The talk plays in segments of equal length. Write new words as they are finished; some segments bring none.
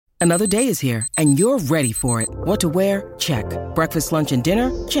Another day is here, and you're ready for it. What to wear? Check. Breakfast, lunch, and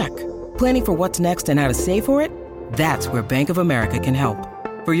dinner? Check. Planning for what's next and how to save for it? That's where Bank of America can help.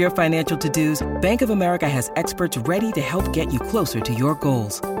 For your financial to-dos, Bank of America has experts ready to help get you closer to your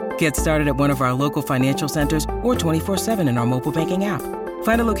goals. Get started at one of our local financial centers or 24/7 in our mobile banking app.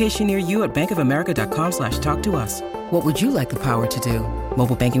 Find a location near you at bankofamerica.com/talktous. What would you like the power to do?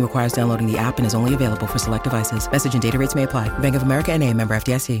 Mobile banking requires downloading the app and is only available for select devices. Message and data rates may apply. Bank of America N.A., member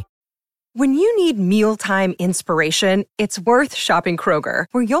FDIC. When you need mealtime inspiration, it's worth shopping Kroger,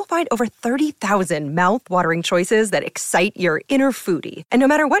 where you'll find over 30,000 mouth-watering choices that excite your inner foodie. And no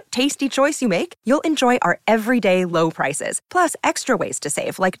matter what tasty choice you make, you'll enjoy our everyday low prices, plus extra ways to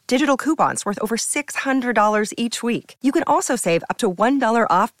save, like digital coupons worth over $600 each week. You can also save up to $1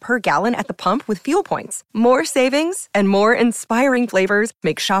 off per gallon at the pump with fuel points. More savings and more inspiring flavors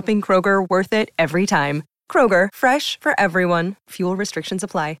make shopping Kroger worth it every time. Kroger, fresh for everyone. Fuel restrictions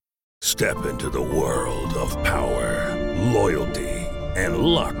apply. Step into the world of power, loyalty, and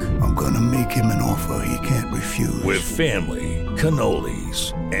luck. I'm gonna make him an offer he can't refuse. With family,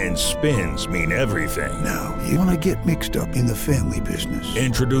 cannolis, and spins mean everything. Now, you wanna get mixed up in the family business.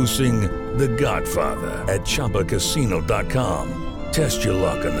 Introducing The Godfather at ChumbaCasino.com. Test your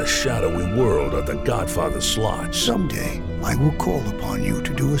luck in the shadowy world of The Godfather slot. Someday, I will call upon you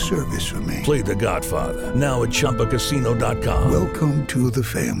to do a service for me. Play The Godfather, now at ChumbaCasino.com. Welcome to the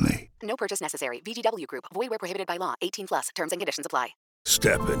family. No purchase necessary. VGW Group. Void where prohibited by law. 18+. Terms and conditions apply.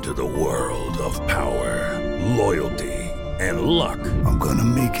 Step into the world of power, loyalty, and luck. I'm gonna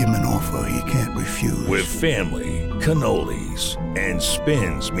make him an offer he can't refuse. With family, cannolis, and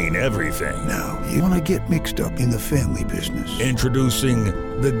spins mean everything. Now, you wanna get mixed up in the family business. Introducing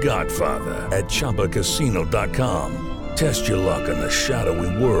The Godfather at ChumbaCasino.com. Test your luck in the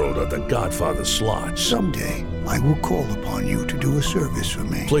shadowy world of The Godfather slot. Someday, I will call upon you to do a service for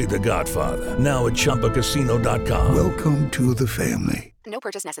me. Play The Godfather, now at ChumbaCasino.com. Welcome to the family. No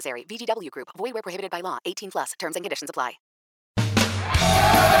purchase necessary. VGW Group. Void where prohibited by law. 18+. Terms and conditions apply.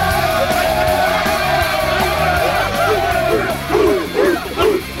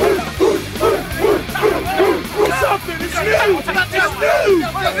 Something is new! It's new!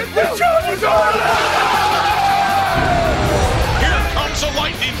 The Chargers are Here comes a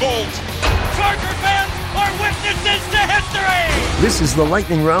lightning bolt! Charger fans are witnesses to history! This is the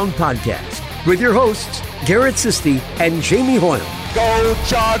Lightning Round Podcast with your hosts, Garrett Sisti and Jamie Hoyle. Go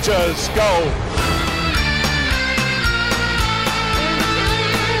Chargers, go!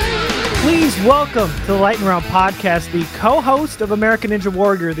 Please welcome to the Lightning Round Podcast, the co-host of American Ninja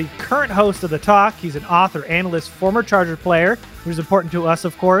Warrior, the current host of The Talk. He's an author, analyst, former Charger player, who's important to us,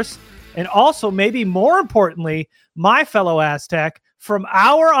 of course, and also, maybe more importantly, my fellow Aztec from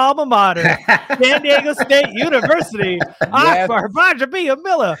our alma mater, San Diego State University, Akbar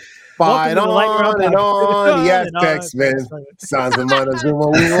Gbaja-Biamila. Fight on and on, yes, Tex-Man. Sons of Montezuma,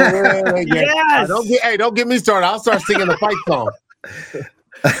 we will win again. Yes. Don't get me started. I'll start singing the fight song.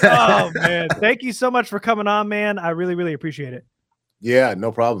 Oh, man. Thank you so much for coming on, man. I really, really appreciate it. Yeah,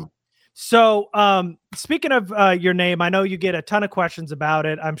 no problem. So, speaking of your name, I know you get a ton of questions about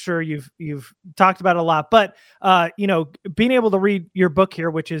it. I'm sure you've talked about it a lot, but being able to read your book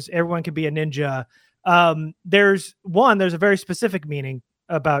here, which is Everyone Can Be a Ninja. There's a very specific meaning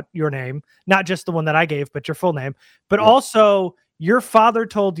about your name, not just the one that I gave, but your full name, but also your father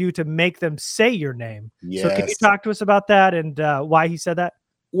told you to make them say your name. Yes. So can you talk to us about that and why he said that?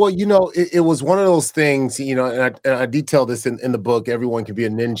 Well, it was one of those things, and I detail this in the book, Everyone Can Be a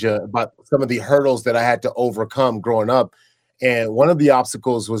Ninja, about some of the hurdles that I had to overcome growing up. And one of the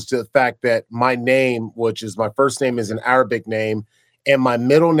obstacles was the fact that my name, which is my first name, is an Arabic name, and my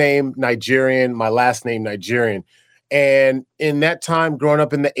middle name, Nigerian, my last name, Nigerian. And in that time, growing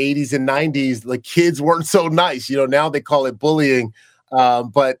up in the 80s and 90s, the kids weren't so nice. Now they call it bullying.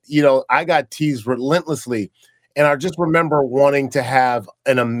 But I got teased relentlessly. And I just remember wanting to have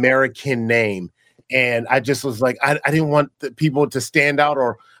an American name. And I just was like, I didn't want the people to stand out,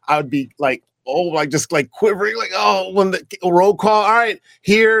 or I would be like, just quivering, when the roll call, all right,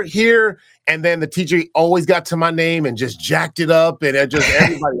 here. And then the teacher always got to my name and just jacked it up. And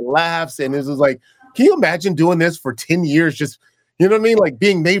everybody laughs. And it was like, can you imagine doing this for 10 years? Just, you know what I mean? Like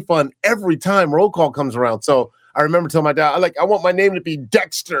being made fun every time roll call comes around. So I remember telling my dad, I want my name to be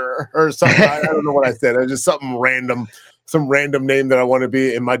Dexter or something. I don't know what I said. It was just something random, some random name that I want to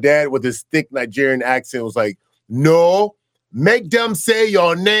be. And my dad, with his thick Nigerian accent, was like, no, make them say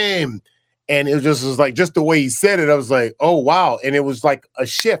your name. And it was just the way he said it. I was like, oh, wow. And it was like a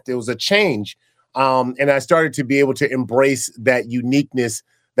shift. It was a change. And I started to be able to embrace that uniqueness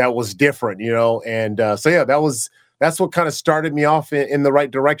that was different, And so, yeah, that was that's what kind of started me off in the right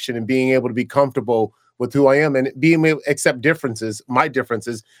direction and being able to be comfortable with who I am and being able to accept my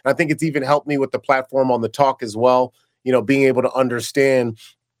differences. And I think it's even helped me with the platform on the talk as well. Being able to understand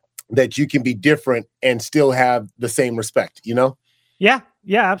that you can be different and still have the same respect, Yeah,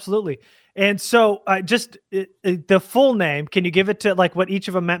 absolutely. And so just the full name, can you give it to like what each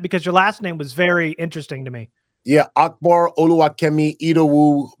of them meant? Because your last name was very interesting to me. Yeah, Akbar Oluwakemi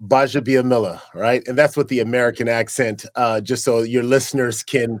Idowu Gbajabiamila, right? And that's what the American accent, just so your listeners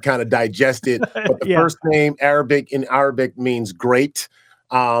can kind of digest it. But the first name, in Arabic means great.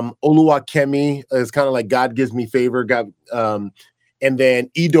 Oluwakemi is kind of like God gives me favor. God, and then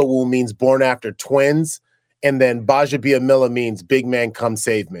Idowu means born after twins. And then Gbajabiamila means big man, come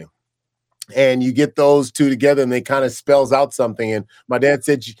save me. And you get those two together and they kind of spells out something. And my dad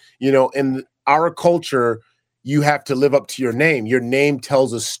said, in our culture, you have to live up to your name. Your name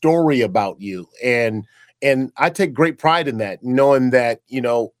tells a story about you. And I take great pride in that, knowing that,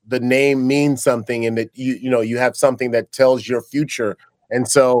 the name means something and that you have something that tells your future. And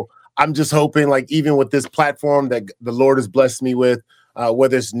so I'm just hoping, like, even with this platform that the Lord has blessed me with,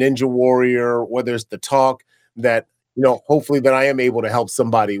 whether it's Ninja Warrior, whether it's the talk, that, hopefully that I am able to help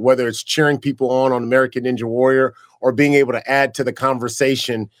somebody, whether it's cheering people on American Ninja Warrior or being able to add to the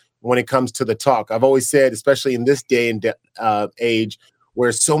conversation when it comes to the talk. I've always said, especially in this day and age,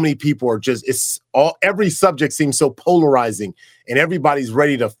 where so many people are every subject seems so polarizing and everybody's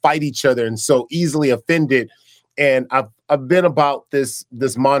ready to fight each other and so easily offended. And I've been about this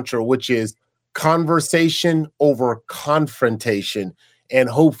mantra, which is conversation over confrontation, and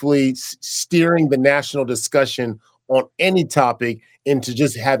hopefully steering the national discussion on any topic into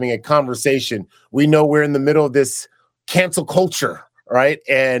just having a conversation. We know we're in the middle of this cancel culture, right?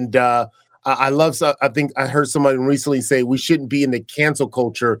 And I think I heard somebody recently say we shouldn't be in the cancel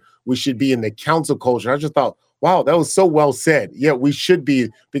culture. We should be in the council culture. I just thought, wow, that was so well said. Yeah, we should be,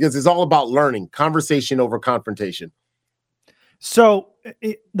 because it's all about learning, conversation over confrontation. So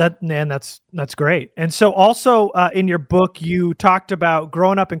that's great. And so also in your book, you talked about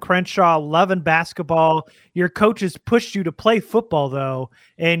growing up in Crenshaw, loving basketball. Your coaches pushed you to play football though.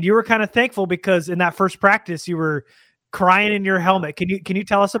 And you were kind of thankful because in that first practice, you were crying in your helmet. Can you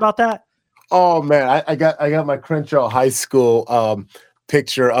tell us about that? Oh man, I got my Crenshaw High School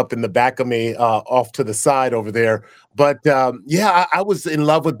picture up in the back of me, off to the side over there. But I was in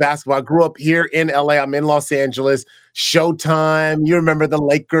love with basketball. I grew up here in LA. I'm in Los Angeles. Showtime. You remember the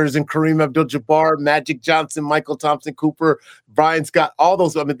Lakers and Kareem Abdul-Jabbar, Magic Johnson, Michael Thompson Cooper, Brian Scott, all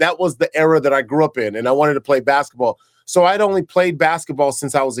those. I mean, that was the era that I grew up in, and I wanted to play basketball. So I'd only played basketball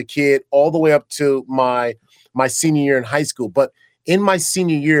since I was a kid, all the way up to my senior year in high school. But in my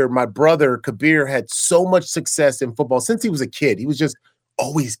senior year, my brother Kabir had so much success in football since he was a kid. He was just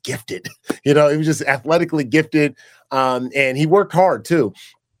always gifted. He was just athletically gifted, and he worked hard too.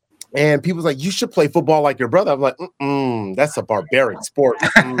 And people was like, you should play football like your brother. I'm like, that's a barbaric sport.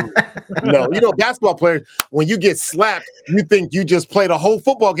 No, basketball players, when you get slapped, you think you just played a whole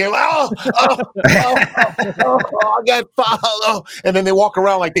football game. I got fouled. And then they walk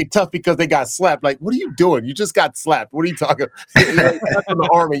around like they tough because they got slapped. Like, what are you doing? You just got slapped. What are you talking about? In the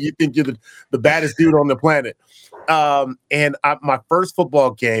Army, you think you're the baddest dude on the planet. My first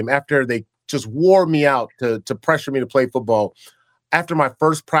football game, after they just wore me out to pressure me to play football, after my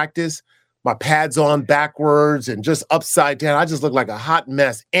first practice, my pads on backwards and just upside down. I just looked like a hot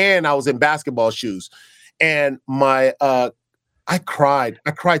mess. And I was in basketball shoes. And I cried.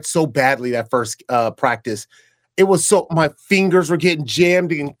 I cried so badly that first practice. It was my fingers were getting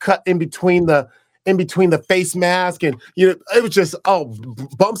jammed and cut in between the face mask. And, it was just,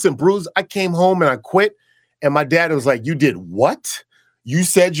 bumps and bruises. I came home and I quit. And my dad was like, you did what? You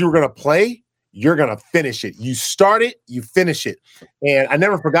said you were going to play? You're going to finish it. You start it, you finish it. And I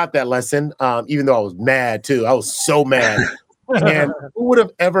never forgot that lesson, even though I was mad too. I was so mad. And who would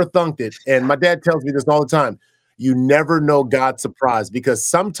have ever thunked it? And my dad tells me this all the time. You never know God's surprise, because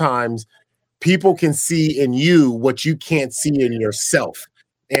sometimes people can see in you what you can't see in yourself.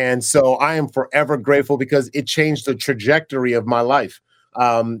 And so I am forever grateful, because it changed the trajectory of my life.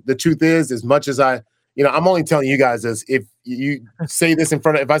 The truth is, as much as I'm only telling you guys this, if you say this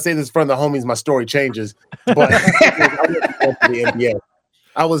if I say this in front of the homies, my story changes. But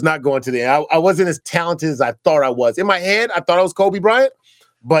I was not going to the NBA. I wasn't as talented as I thought I was. In my head, I thought I was Kobe Bryant,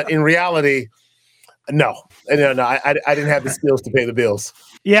 but in reality, no. I didn't have the skills to pay the bills.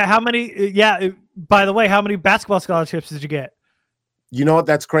 Yeah. By the way, how many basketball scholarships did you get? You know what?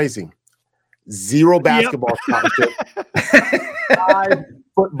 That's crazy. 0 basketball scholarships. 5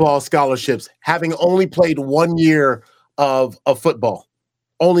 football scholarships, having only played 1 year of football.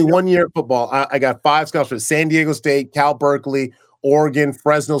 Only 1 year of football. I got 5 scholarships: San Diego State, Cal Berkeley, Oregon,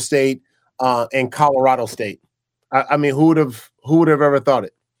 Fresno State, and Colorado State. I mean, who would have ever thought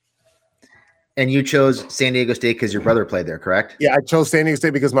it? And you chose San Diego State because your brother played there, correct? Yeah, I chose San Diego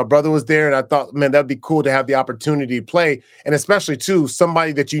State because my brother was there, and I thought, man, that'd be cool to have the opportunity to play, and especially too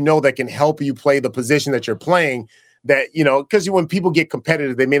somebody that that can help you play the position that you're playing. That because when people get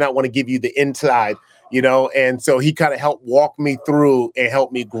competitive, they may not want to give you the inside, and so he kind of helped walk me through and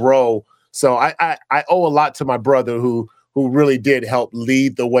help me grow. So I owe a lot to my brother who really did help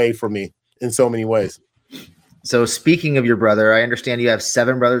lead the way for me in so many ways. So speaking of your brother, I understand you have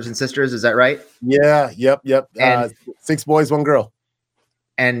 7 brothers and sisters. Is that right? Yeah. Yep. 6 boys, 1 girl.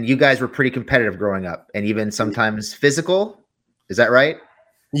 And you guys were pretty competitive growing up and even sometimes physical. Is that right?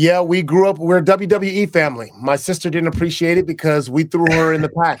 Yeah, we grew up. We're a WWE family. My sister didn't appreciate it because we threw her in the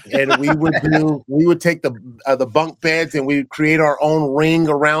pack, and we would take the bunk beds and we would create our own ring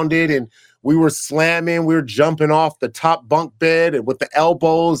around it, and we were slamming, we were jumping off the top bunk bed and with the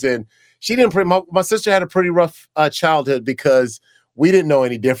elbows, and she didn't. My sister had a pretty rough childhood because we didn't know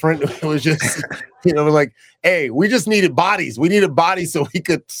any different. It was just like, hey, we just needed bodies. We needed bodies so we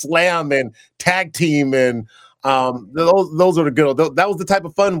could slam and tag team and. Those are the good. That was the type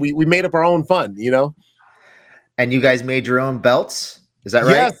of fun we made up our own fun, And you guys made your own belts. Is that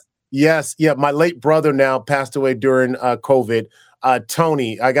right? Yes. Yeah. My late brother now passed away during COVID.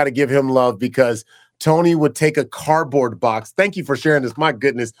 Tony, I got to give him love because Tony would take a cardboard box. Thank you for sharing this. My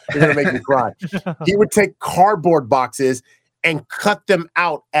goodness, you're gonna make me cry. He would take cardboard boxes and cut them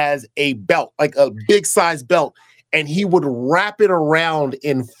out as a belt, like a big size belt. And he would wrap it around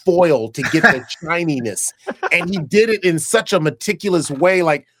in foil to get the shininess. And he did it in such a meticulous way.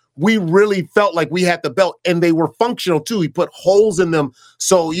 Like we really felt like we had the belt, and they were functional too. He put holes in them.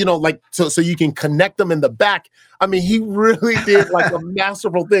 So, so you can connect them in the back. I mean, he really did like a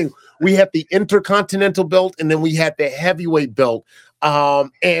masterful thing. We had the Intercontinental belt, and then we had the heavyweight belt.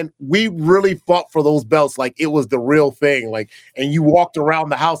 And we really fought for those belts like it was the real thing. Like, and you walked around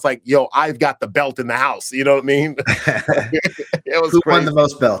the house like, yo, I've got the belt in the house. You know what I mean? It was Who crazy. won the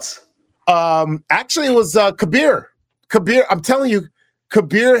most belts? Actually, it was Kabir. Kabir, I'm telling you,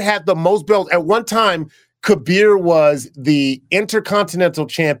 Kabir had the most belts. At one time, Kabir was the Intercontinental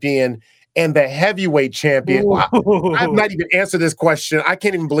champion and the heavyweight champion. I've not even answered this question. I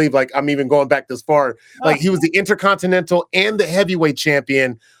can't even believe I'm even going back this far. He was the Intercontinental and the heavyweight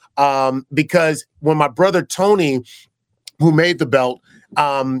champion because when my brother Tony, who made the belt,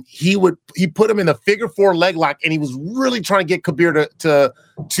 he put him in a figure 4 leg lock, and he was really trying to get Kabir to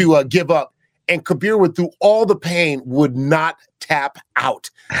give up. And Kabir, through all the pain, would not tap out.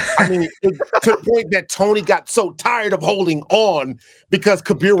 I mean, to the point that Tony got so tired of holding on because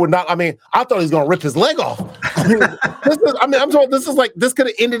Kabir would not. I mean, I thought he was going to rip his leg off. This could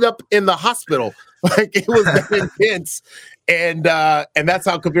have ended up in the hospital. Like it was that intense, and that's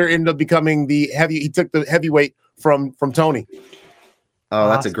how Kabir ended up becoming the heavy. He took the heavyweight from Tony. Oh,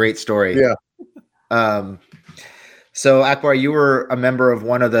 that's a great story. Yeah. So Akbar, you were a member of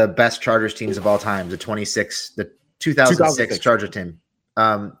one of the best Chargers teams of all time, the 2006 Charger team.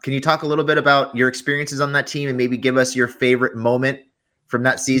 Can you talk a little bit about your experiences on that team and maybe give us your favorite moment from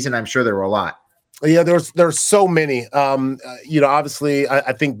that season? I'm sure there were a lot. Yeah, there's so many. Obviously,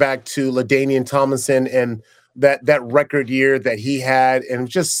 I think back to LaDainian Tomlinson and that record year that he had, and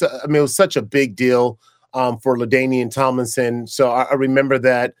just it was such a big deal for LaDainian Tomlinson. So I remember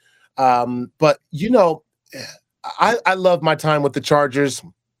that. But I love my time with the Chargers.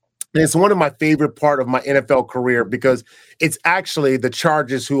 And it's one of my favorite part of my NFL career because it's actually the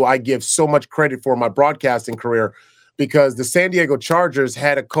Chargers who I give so much credit for my broadcasting career, because the San Diego Chargers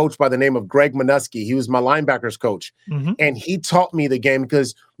had a coach by the name of Greg Minuski. He was my linebackers coach. Mm-hmm. And he taught me the game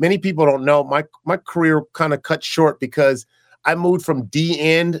because many people don't know my career kind of cut short because I moved from D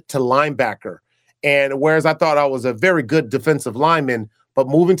end to linebacker. And whereas I thought I was a very good defensive lineman, but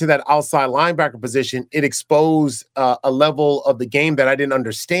moving to that outside linebacker position, it exposed a level of the game that I didn't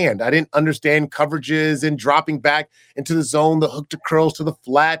understand. I didn't understand coverages and dropping back into the zone, the hook to curls to the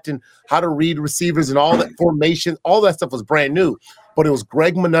flat, and how to read receivers and all that formation. All that stuff was brand new. But it was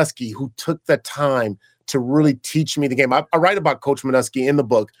Greg Minuski who took the time to really teach me the game. I write about Coach Minuski in the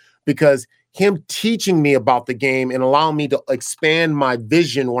book because him teaching me about the game and allowing me to expand my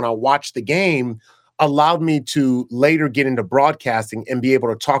vision when I watch the game allowed me to later get into broadcasting and be able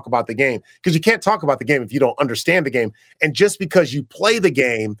to talk about the game, because you can't talk about the game if you don't understand the game. And just because you play the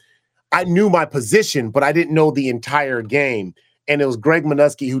game, I knew my position, but I didn't know the entire game. And it was Greg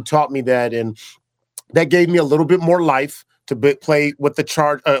Minuski who taught me that. And that gave me a little bit more life to play with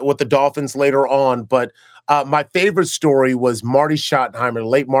the Dolphins later on. But my favorite story was Marty Schottenheimer,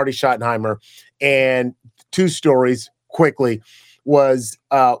 late Marty Schottenheimer. And two stories quickly was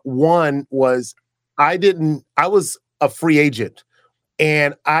one was I was a free agent.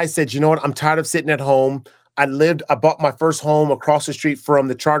 And I said, you know what? I'm tired of sitting at home. I bought my first home across the street from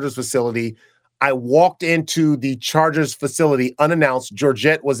the Chargers facility. I walked into the Chargers facility unannounced.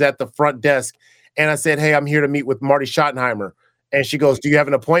 Georgette was at the front desk. And I said, hey, I'm here to meet with Marty Schottenheimer. And she goes, do you have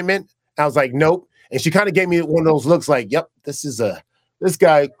an appointment? I was like, nope. And she kind of gave me one of those looks like, yep, this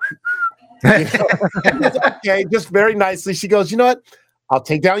guy. You know? Okay, just very nicely. She goes, you know what? I'll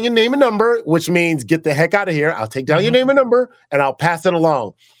take down your name and number, which means get the heck out of here. I'll take down your name and number and I'll pass it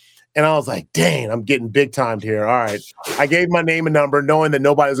along. And I was like, dang, I'm getting big timed here. All right. I gave my name and number knowing that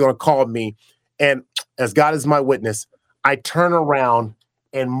nobody was going to call me. And as God is my witness, I turn around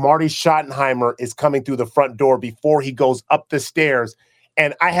and Marty Schottenheimer is coming through the front door before he goes up the stairs.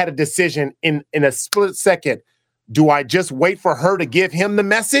 And I had a decision in a split second. Do I just wait for her to give him the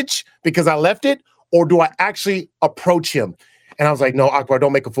message because I left it? Or do I actually approach him? And I was like, no, Akbar,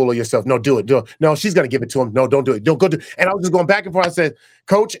 don't make a fool of yourself. No, do it. No, she's going to give it to him. No, don't do it. Don't go do it. And I was just going back and forth. I said,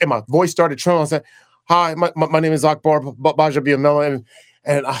 Coach, and my voice started trembling. I said, hi, my name is Akbar Bajabiamela,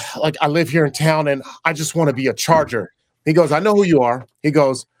 and I live here in town, and I just want to be a Charger. He goes, I know who you are. He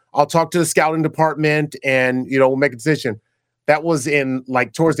goes, I'll talk to the scouting department, and, we'll make a decision. That was in,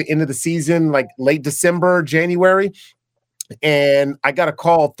 towards the end of the season, late December, January. And I got a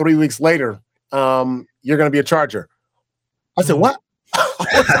call 3 weeks later. You're going to be a Charger. I said, what?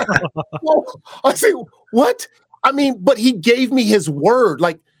 I said, what? I mean, but he gave me his word.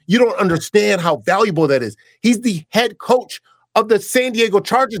 You don't understand how valuable that is. He's the head coach of the San Diego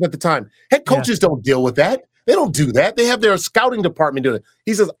Chargers at the time. Head coaches don't deal with that. They don't do that. They have their scouting department doing it.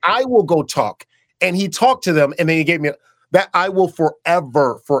 He says, I will go talk. And he talked to them, and then he gave me that. I will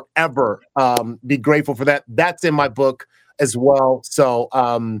forever be grateful for that. That's in my book as well. So,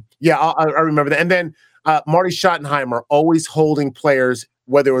 I remember that. And then Marty Schottenheimer always holding players,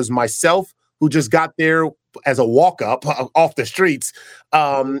 whether it was myself, who just got there as a walk-up off the streets,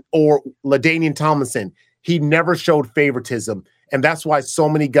 or LaDainian Tomlinson. He never showed favoritism. And that's why so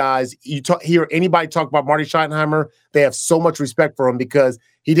many guys, hear anybody talk about Marty Schottenheimer, they have so much respect for him because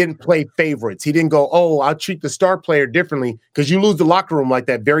he didn't play favorites. He didn't go, I'll treat the star player differently, because you lose the locker room like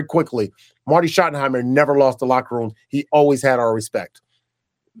that very quickly. Marty Schottenheimer never lost the locker room. He always had our respect.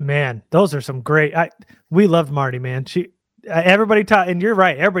 Man, those are some great. We loved Marty, man. Everybody talk, and you're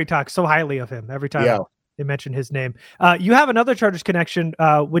right. Everybody talks so highly of him every time they mention his name. You have another Chargers connection.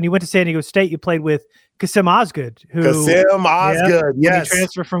 When you went to San Diego State, you played with Kasim Osgood, yes, he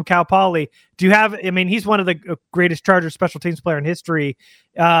transferred from Cal Poly. Do you have? I mean, he's one of the greatest Chargers special teams player in history.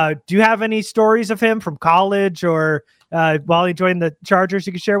 Do you have any stories of him from college or while he joined the Chargers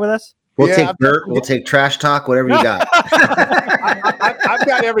you could share with us? We'll take dirt. We'll take trash talk. Whatever you got. I've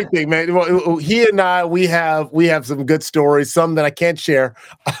got everything, man. Well, he and I, we have some good stories, some that I can't share.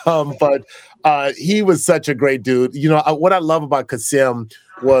 But he was such a great dude. What I love about Kasim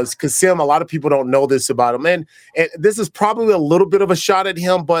was a lot of people don't know this about him, and this is probably a little bit of a shot at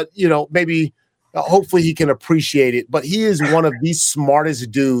him, but maybe hopefully he can appreciate it. But he is one of the smartest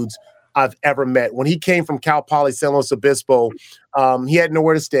dudes I've ever met. When he came from Cal Poly San Luis Obispo, he had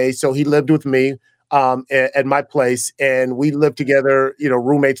nowhere to stay, so he lived with me at my place, and we lived together,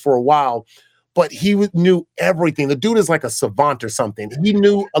 roommates for a while. But he knew everything. The dude is like a savant or something. He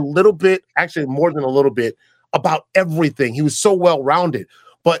knew a little bit, actually more than a little bit, about everything. He was so well-rounded.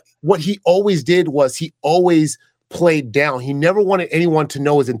 But what he always did was he always played down. He never wanted anyone to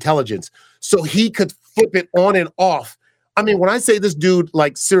know his intelligence, so he could flip it on and off. I mean, when I say this dude,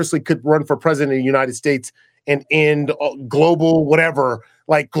 seriously could run for president of the United States and end global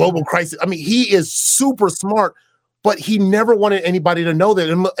global crisis. I mean, he is super smart, but he never wanted anybody to know that.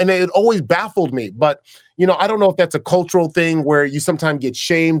 And it always baffled me. But, I don't know if that's a cultural thing where you sometimes get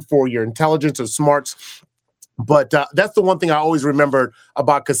shamed for your intelligence or smarts. But that's the one thing I always remembered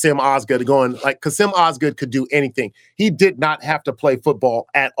about Kasim Osgood, Kasim Osgood could do anything. He did not have to play football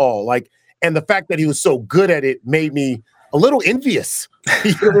at all. And the fact that he was so good at it made me a little envious.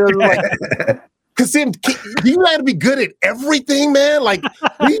 Kasim, you got to be good at everything, man.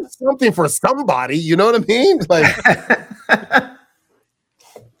 Be something for somebody. You know what I mean?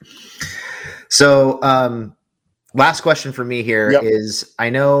 So, last question for me here is: I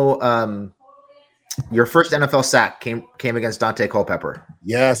know your first NFL sack came against Dante Culpepper.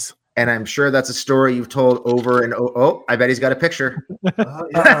 Yes. And I'm sure that's a story you've told over and over. Oh, I bet he's got a picture. I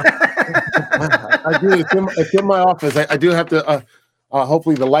do. It's in my office. I do have to.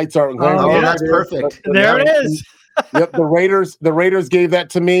 Hopefully the lights aren't going. Oh, yeah, that's perfect. There it is. Yep. The Raiders gave that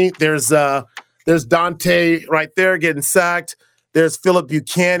to me. There's There's Dante right there getting sacked. There's Philip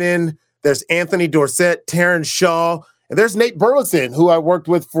Buchanan. There's Anthony Dorsett, Terrence Shaw. And there's Nate Burleson, who I worked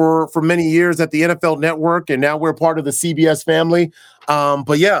with for many years at the NFL Network, and now we're part of the CBS family.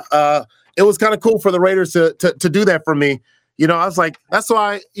 It was kind of cool for the Raiders to do that for me. I was like, that's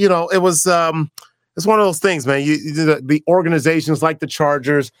why, it was it's one of those things, man. The organizations like the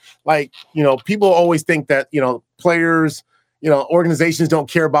Chargers, people always think that, players, organizations don't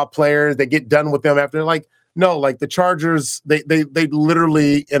care about players. They get done with them after. No, the Chargers, they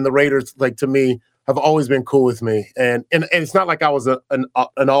literally, and the Raiders, to me, have always been cool with me. And it's not like I was an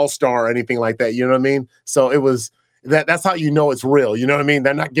all-star or anything like that. You know what I mean? So it was that's how it's real. You know what I mean?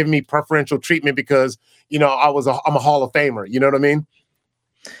 They're not giving me preferential treatment because, I'm a Hall of Famer. You know what I mean?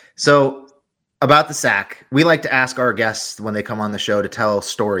 So about the sack, we like to ask our guests when they come on the show to tell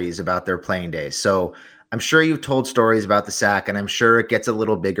stories about their playing days. So I'm sure you've told stories about the sack, and I'm sure it gets a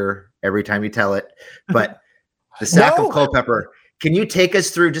little bigger every time you tell it. But the sack of Culpepper, can you take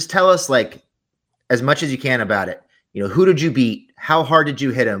us through, just tell us as much as you can about it? Who did you beat? How hard did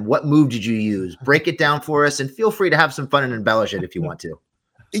you hit him? What move did you use? Break it down for us, and feel free to have some fun and embellish it if you want to.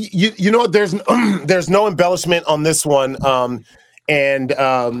 There's no embellishment on this one.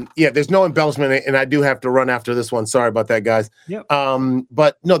 There's no embellishment, and I do have to run after this one. Sorry about that, guys. Yep.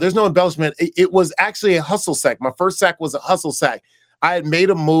 But no, there's no embellishment. It was actually a hustle sack. My first sack was a hustle sack. I had made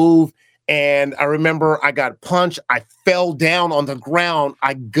a move, and I remember I got punched. I fell down on the ground.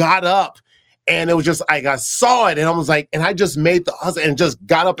 I got up, and it was just I saw it, and I was like, and I just made the hustle and just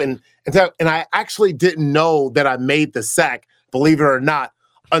got up, and I actually didn't know that I made the sack, believe it or not,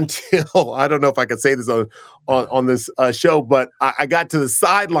 until I don't know if I could say this on this show, but I got to the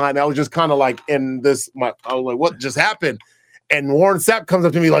sideline. I was just kind of in this. I was like, "What just happened?" And Warren Sapp comes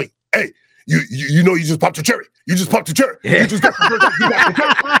up to me like, "Hey, you just popped your cherry. You just popped your cherry. Yeah. You just got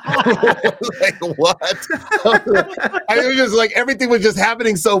what?" It was just everything was just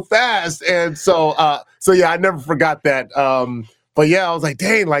happening so fast, and so I never forgot that. But yeah, I was like,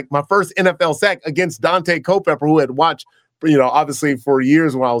 dang, my first NFL sack against Dante Culpepper, who had watched, obviously for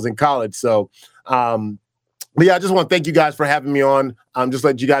years when I was in college. So, but yeah, I just want to thank you guys for having me on. Just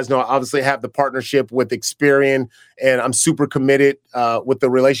let you guys know, I obviously have the partnership with Experian, and I'm super committed with the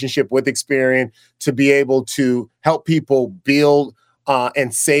relationship with Experian to be able to help people build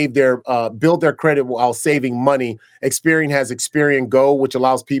and save build their credit while saving money. Experian has Experian Go, which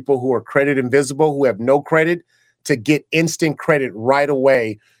allows people who are credit invisible, who have no credit, to get instant credit right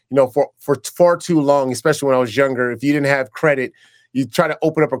away. For far too long, especially when I was younger, if you didn't have credit, you try to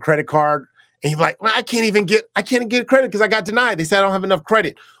open up a credit card and you're like, well, I can't get credit because I got denied. They said I don't have enough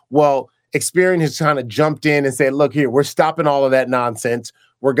credit. Well, Experian has kind of jumped in and said, look here, we're stopping all of that nonsense.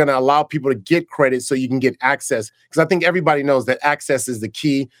 We're going to allow people to get credit so you can get access. Because I think everybody knows that access is the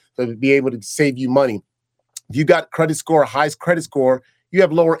key to be able to save you money. If you got highest credit score, you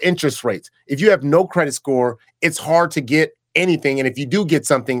have lower interest rates. If you have no credit score, it's hard to get anything. And if you do get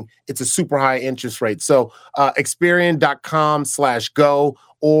something, it's a super high interest rate. So Experian.com/go,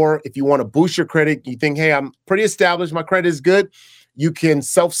 or if you want to boost your credit, you think, hey, I'm pretty established, my credit is good, you can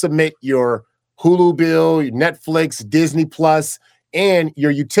self-submit your Hulu bill, your Netflix, Disney Plus, and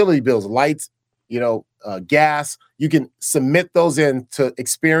your utility bills, lights, gas. You can submit those in to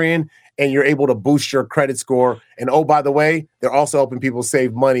Experian, and you're able to boost your credit score. And oh, by the way, they're also helping people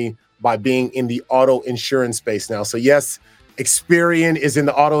save money by being in the auto insurance space now. So yes, Experian is in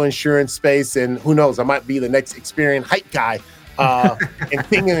the auto insurance space, and who knows, I might be the next Experian hype guy and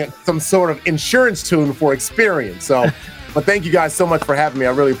singing some sort of insurance tune for Experian. So, but thank you guys so much for having me.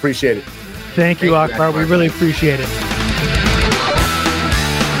 I really appreciate it. Thank you, Akbar. We really appreciate it.